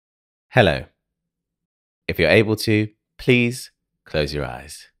Hello. If you're able to, please close your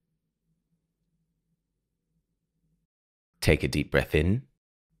eyes. Take a deep breath in.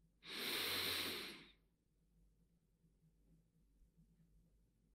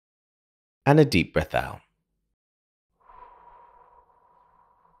 And a deep breath out.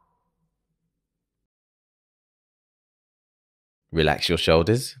 Relax your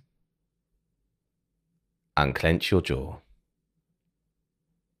shoulders. Unclench your jaw.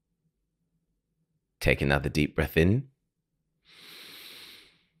 Take another deep breath in.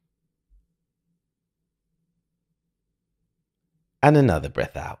 And another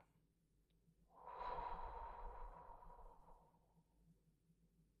breath out.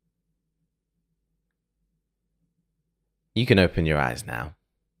 You can open your eyes now.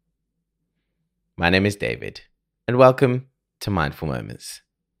 My name is David, and welcome to Mindful Moments.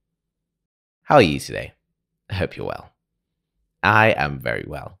 How are you today? I hope you're well. I am very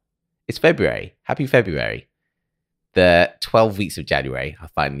well. It's February. Happy February. The 12 weeks of January are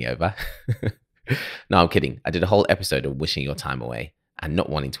finally over. No, I'm kidding. I did a whole episode of wishing your time away and not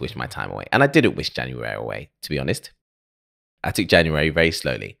wanting to wish my time away. And I didn't wish January away, to be honest. I took January very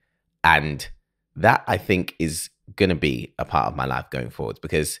slowly. And that, I think, is going to be a part of my life going forward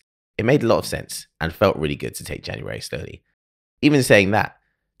because it made a lot of sense and felt really good to take January slowly. Even saying that,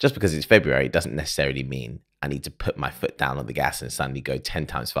 just because it's February doesn't necessarily mean I need to put my foot down on the gas and suddenly go 10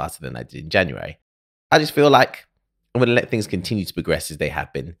 times faster than I did in January. I just feel like I'm going to let things continue to progress as they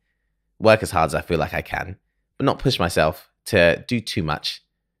have been, work as hard as I feel like I can, but not push myself to do too much.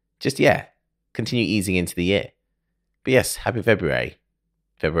 Just, continue easing into the year. But yes, happy February.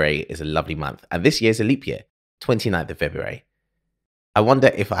 February is a lovely month. And this year is a leap year, 29th of February. I wonder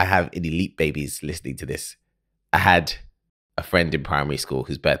if I have any leap babies listening to this. I had a friend in primary school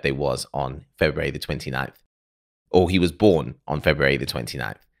whose birthday was on February the 29th. Or he was born on February the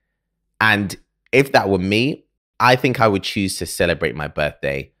 29th. And if that were me, I think I would choose to celebrate my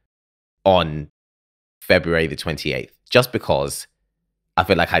birthday on February the 28th, just because I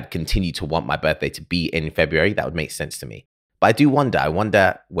feel like I'd continue to want my birthday to be in February. That would make sense to me. But I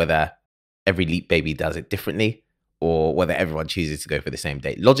wonder whether every leap baby does it differently or whether everyone chooses to go for the same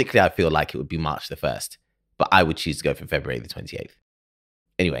date. Logically, I feel like it would be March the 1st, but I would choose to go for February the 28th.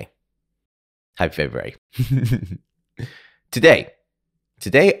 Anyway, happy February.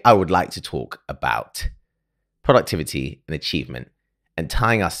 Today, I would like to talk about productivity and achievement and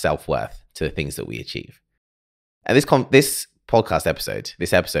tying our self-worth to the things that we achieve. And this podcast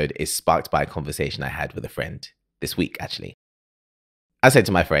episode, is sparked by a conversation I had with a friend this week, actually. I said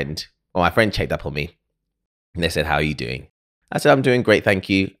to my friend checked up on me and they said, "How are you doing?" I said, "I'm doing great, thank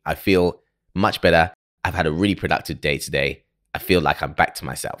you. I feel much better. I've had a really productive day today. I feel like I'm back to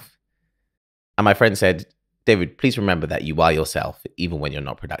myself." And my friend said, "David, please remember that you are yourself, even when you're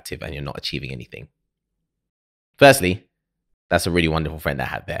not productive and you're not achieving anything." Firstly, that's a really wonderful friend I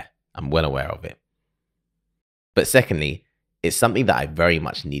had there. I'm well aware of it. But secondly, it's something that I very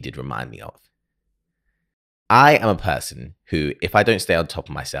much needed reminding of. I am a person who, if I don't stay on top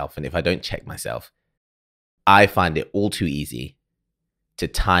of myself and if I don't check myself, I find it all too easy to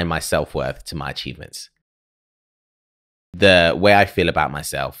tie my self-worth to my achievements. The way I feel about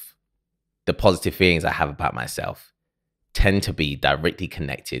myself, the positive feelings I have about myself tend to be directly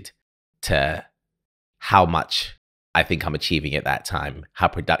connected to how much I think I'm achieving at that time, how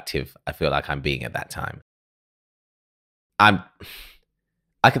productive I feel like I'm being at that time.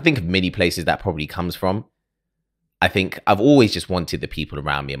 I can think of many places that probably comes from. I think I've always just wanted the people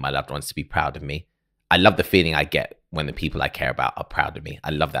around me and my loved ones to be proud of me. I love the feeling I get when the people I care about are proud of me. I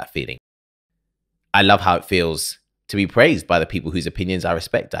love that feeling. I love how it feels to be praised by the people whose opinions I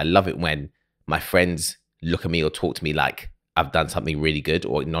respect. I love it when my friends look at me or talk to me like I've done something really good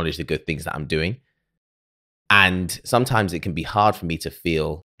or acknowledge the good things that I'm doing. And sometimes it can be hard for me to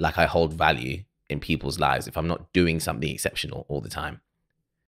feel like I hold value in people's lives if I'm not doing something exceptional all the time.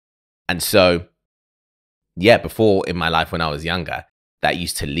 And so, before in my life when I was younger, that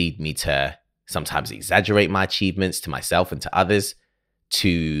used to lead me to sometimes exaggerate my achievements to myself and to others,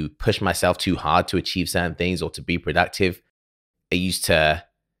 to push myself too hard to achieve certain things or to be productive. It used to,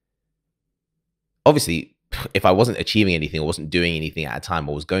 obviously, if I wasn't achieving anything or wasn't doing anything at a time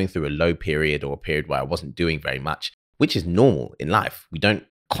or was going through a low period or a period where I wasn't doing very much, which is normal in life. We don't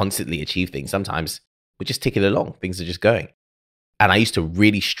constantly achieve things. Sometimes we're just ticking along. Things are just going. And I used to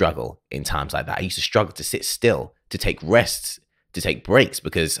really struggle in times like that. I used to struggle to sit still, to take rests, to take breaks,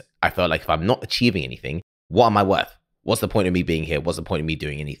 because I felt like if I'm not achieving anything, what am I worth? What's the point of me being here? What's the point of me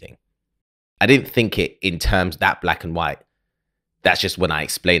doing anything? I didn't think it in terms that black and white. That's just when I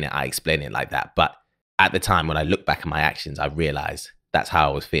explain it like that. But at the time, when I look back at my actions, I realized that's how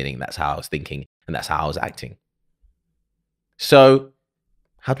I was feeling, that's how I was thinking, and that's how I was acting. So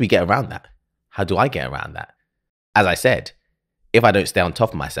how do we get around that? How do I get around that? As I said, if I don't stay on top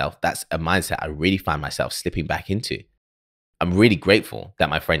of myself, that's a mindset I really find myself slipping back into. I'm really grateful that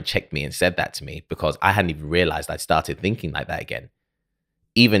my friend checked me and said that to me, because I hadn't even realized I'd started thinking like that again.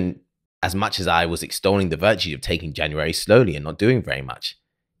 Even as much as I was extolling the virtue of taking January slowly and not doing very much,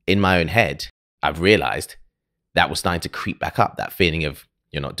 in my own head, I've realized that was starting to creep back up. That feeling of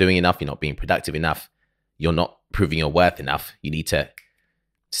you're not doing enough, you're not being productive enough, you're not proving your worth enough. You need to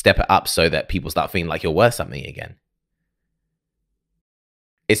step it up so that people start feeling like you're worth something again.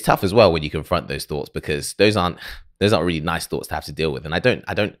 It's tough as well when you confront those thoughts, because those aren't really nice thoughts to have to deal with. And I don't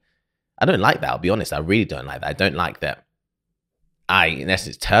like that. I'll be honest. I really don't like that. I don't like that I, in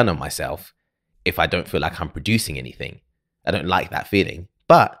essence, turn on myself if I don't feel like I'm producing anything. I don't like that feeling.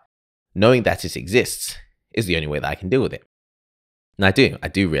 But knowing that it exists is the only way that I can deal with it. And I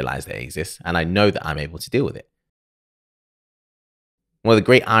do realize that it exists, and I know that I'm able to deal with it. One of the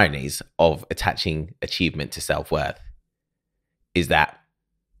great ironies of attaching achievement to self-worth is that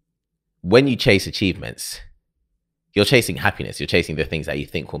when you chase achievements, you're chasing happiness. You're chasing the things that you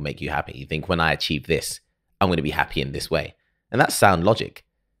think will make you happy. You think, when I achieve this, I'm going to be happy in this way. And that's sound logic.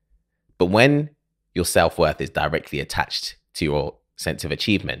 But when your self-worth is directly attached to your sense of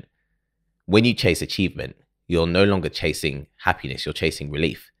achievement, when you chase achievement, you're no longer chasing happiness. You're chasing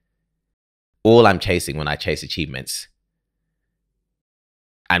relief. All I'm chasing when I chase achievements,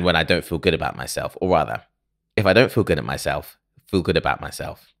 and when I don't feel good about myself, or rather, if I don't feel good at myself, feel good about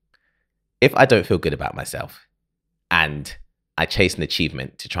myself. If I don't feel good about myself and I chase an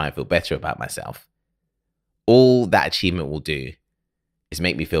achievement to try and feel better about myself, all that achievement will do is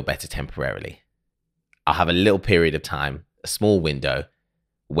make me feel better temporarily. I'll have a little period of time, a small window,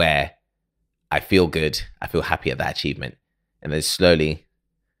 where I feel good, I feel happy at that achievement. And then slowly,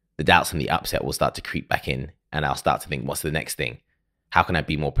 the doubts and the upset will start to creep back in, and I'll start to think, what's the next thing? How can I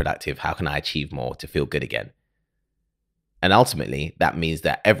be more productive? How can I achieve more to feel good again? And ultimately, that means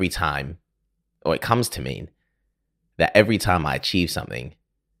that every time, or it comes to mean that every time I achieve something,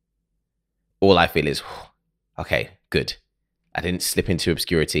 all I feel is, okay, good. I didn't slip into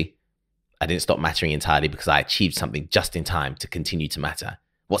obscurity. I didn't stop mattering entirely because I achieved something just in time to continue to matter.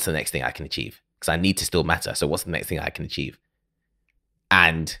 What's the next thing I can achieve? Because I need to still matter. So what's the next thing I can achieve?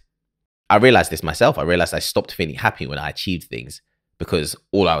 And I realized this myself. I realized I stopped feeling happy when I achieved things, because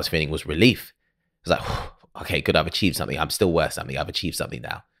all I was feeling was relief. It was like, okay, good, I've achieved something. I'm still worth something. I've achieved something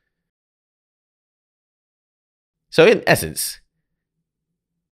now. So in essence,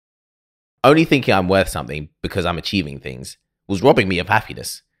 only thinking I'm worth something because I'm achieving things was robbing me of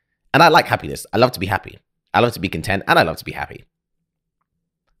happiness. And I like happiness. I love to be happy. I love to be content, and I love to be happy.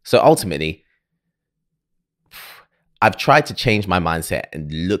 So ultimately, I've tried to change my mindset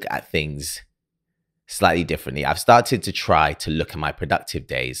and look at things slightly differently. I've started to try to look at my productive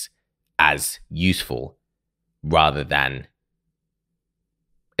days as useful rather than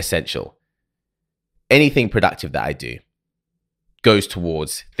essential. Anything productive that I do goes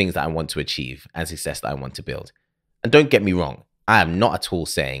towards things that I want to achieve and success that I want to build. And don't get me wrong, I am not at all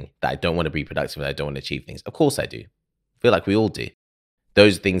saying that I don't want to be productive and I don't want to achieve things. Of course I do. I feel like we all do.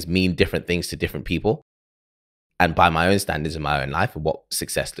 Those things mean different things to different people. And by my own standards in my own life, and what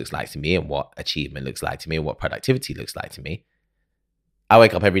success looks like to me, and what achievement looks like to me, and what productivity looks like to me, I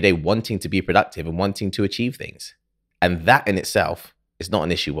wake up every day wanting to be productive and wanting to achieve things. And that in itself is not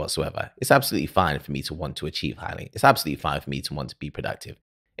an issue whatsoever. It's absolutely fine for me to want to achieve highly. It's absolutely fine for me to want to be productive.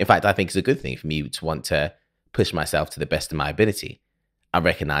 In fact, I think it's a good thing for me to want to push myself to the best of my ability. I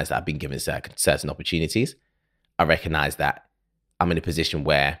recognize that I've been given certain opportunities. I recognize that I'm in a position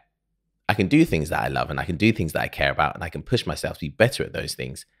where I can do things that I love, and I can do things that I care about, and I can push myself to be better at those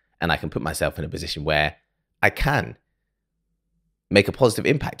things. And I can put myself in a position where I can make a positive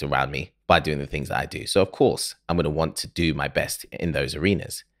impact around me by doing the things that I do. So of course, I'm going to want to do my best in those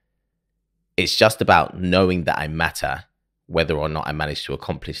arenas. It's just about knowing that I matter, whether or not I manage to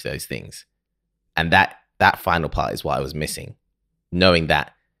accomplish those things. And that final part is what I was missing. Knowing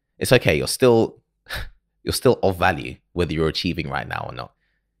that it's okay, you're still of value, whether you're achieving right now or not.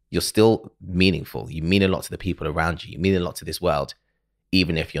 You're still meaningful. You mean a lot to the people around you. You mean a lot to this world,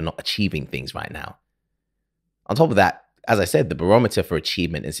 even if you're not achieving things right now. On top of that, as I said, the barometer for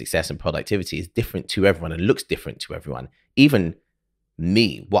achievement and success and productivity is different to everyone and looks different to everyone. Even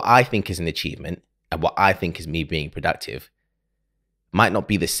me, what I think is an achievement and what I think is me being productive might not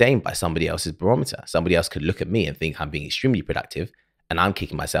be the same by somebody else's barometer. Somebody else could look at me and think I'm being extremely productive, and I'm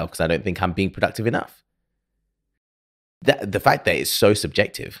kicking myself because I don't think I'm being productive enough. The fact that it's so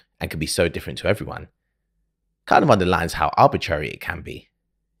subjective and can be so different to everyone kind of underlines how arbitrary it can be.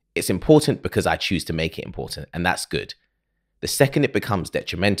 It's important because I choose to make it important, and that's good. The second it becomes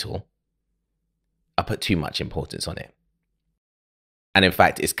detrimental, I put too much importance on it. And in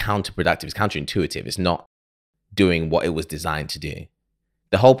fact, it's counterproductive, it's counterintuitive. It's not doing what it was designed to do.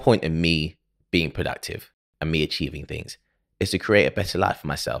 The whole point of me being productive and me achieving things is to create a better life for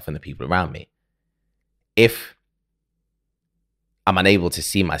myself and the people around me. If I'm unable to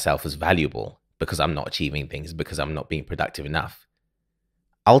see myself as valuable because I'm not achieving things, because I'm not being productive enough,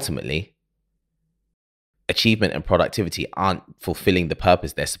 ultimately, achievement and productivity aren't fulfilling the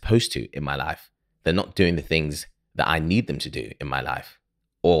purpose they're supposed to in my life. They're not doing the things that I need them to do in my life,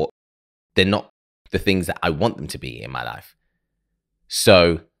 or they're not the things that I want them to be in my life.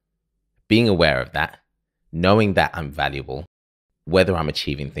 So being aware of that, knowing that I'm valuable, whether I'm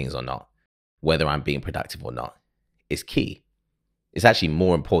achieving things or not, whether I'm being productive or not, is key. It's actually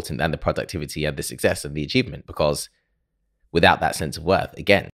more important than the productivity and the success and the achievement, because without that sense of worth,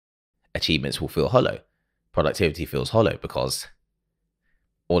 again, achievements will feel hollow. Productivity feels hollow because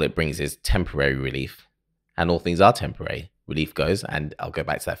all it brings is temporary relief, and all things are temporary. Relief goes, and I'll go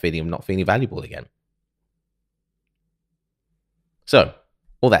back to that feeling of not feeling valuable again. So,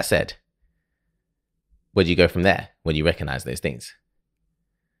 all that said, where do you go from there when you recognize those things?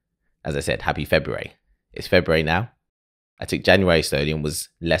 As I said, happy February. It's February now. I took January slowly and was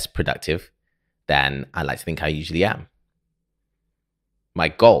less productive than I like to think I usually am. My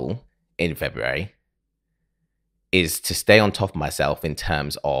goal in February is to stay on top of myself in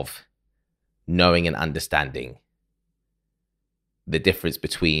terms of knowing and understanding the difference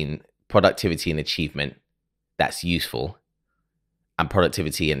between productivity and achievement that's useful and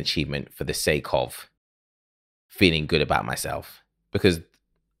productivity and achievement for the sake of feeling good about myself. Because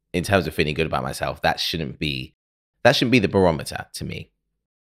in terms of feeling good about myself, that shouldn't be the barometer to me.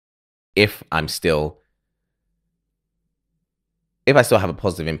 If I still have a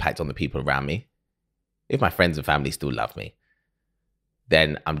positive impact on the people around me, if my friends and family still love me,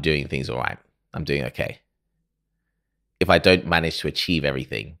 then I'm doing things all right. I'm doing okay. If I don't manage to achieve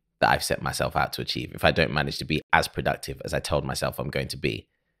everything that I've set myself out to achieve, if I don't manage to be as productive as I told myself I'm going to be,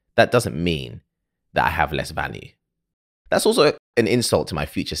 that doesn't mean that I have less value. That's also an insult to my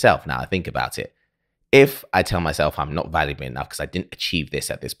future self now I think about it. If I tell myself I'm not valuable enough because I didn't achieve this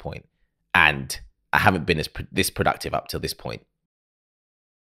at this point, and I haven't been this productive up till this point,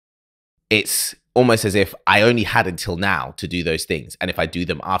 it's almost as if I only had until now to do those things. And if I do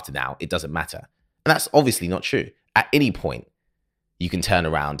them after now, it doesn't matter. And that's obviously not true. At any point, you can turn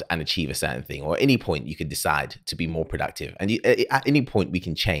around and achieve a certain thing, or at any point you can decide to be more productive. And at any point we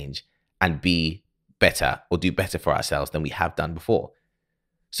can change and be better or do better for ourselves than we have done before.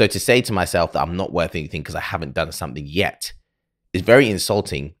 So to say to myself that I'm not worth anything because I haven't done something yet is very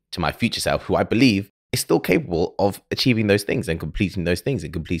insulting to my future self, who I believe is still capable of achieving those things and completing those things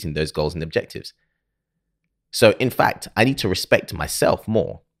and completing those goals and objectives. So in fact, I need to respect myself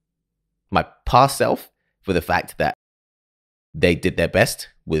more. My past self for the fact that they did their best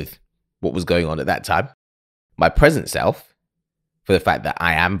with what was going on at that time. My present self for the fact that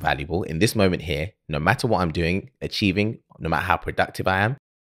I am valuable in this moment here, no matter what I'm doing, achieving, no matter how productive I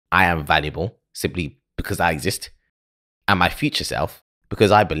am valuable simply because I exist. And my future self,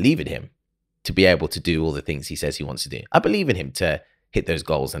 because I believe in him to be able to do all the things he says he wants to do. I believe in him to hit those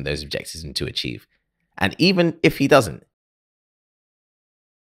goals and those objectives and to achieve. And even if he doesn't,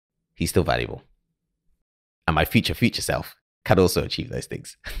 he's still valuable. And my future self can also achieve those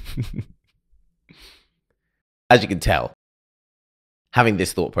things. As you can tell, having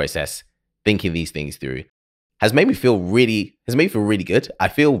this thought process, thinking these things through, has made me feel really good. I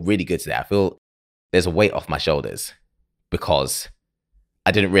feel really good today. I feel there's a weight off my shoulders because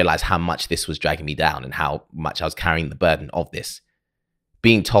I didn't realize how much this was dragging me down and how much I was carrying the burden of this.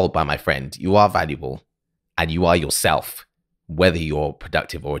 Being told by my friend, you are valuable and you are yourself, whether you're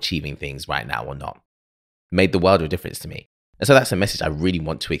productive or achieving things right now or not, made the world of difference to me. And so that's a message I really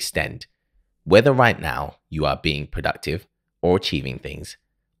want to extend. Whether right now you are being productive or achieving things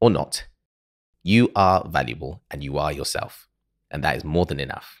or not, you are valuable and you are yourself. And that is more than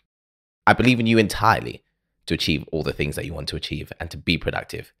enough. I believe in you entirely to achieve all the things that you want to achieve and to be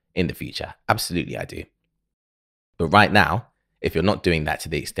productive in the future. Absolutely, I do. But right now, if you're not doing that to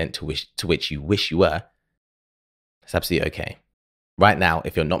the extent to which you wish you were, it's absolutely okay. Right now,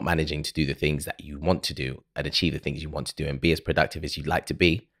 if you're not managing to do the things that you want to do and achieve the things you want to do and be as productive as you'd like to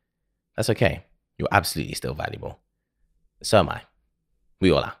be, that's okay. You're absolutely still valuable. So am I.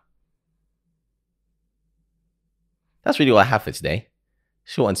 We all are. That's really all I have for today.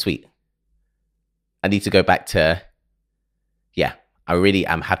 Short and sweet. I need to go back to, I really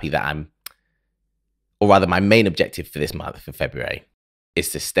am happy that I'm or rather my main objective for this month, for February, is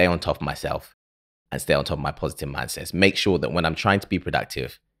to stay on top of myself and stay on top of my positive mindsets. Make sure that when I'm trying to be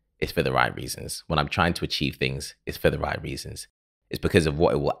productive, it's for the right reasons. When I'm trying to achieve things, it's for the right reasons. It's because of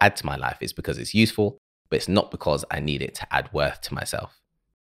what it will add to my life. It's because it's useful, but it's not because I need it to add worth to myself.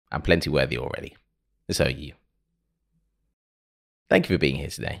 I'm plenty worthy already. And so are you. Thank you for being here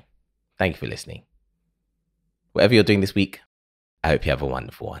today. Thank you for listening. Whatever you're doing this week, I hope you have a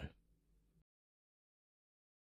wonderful one.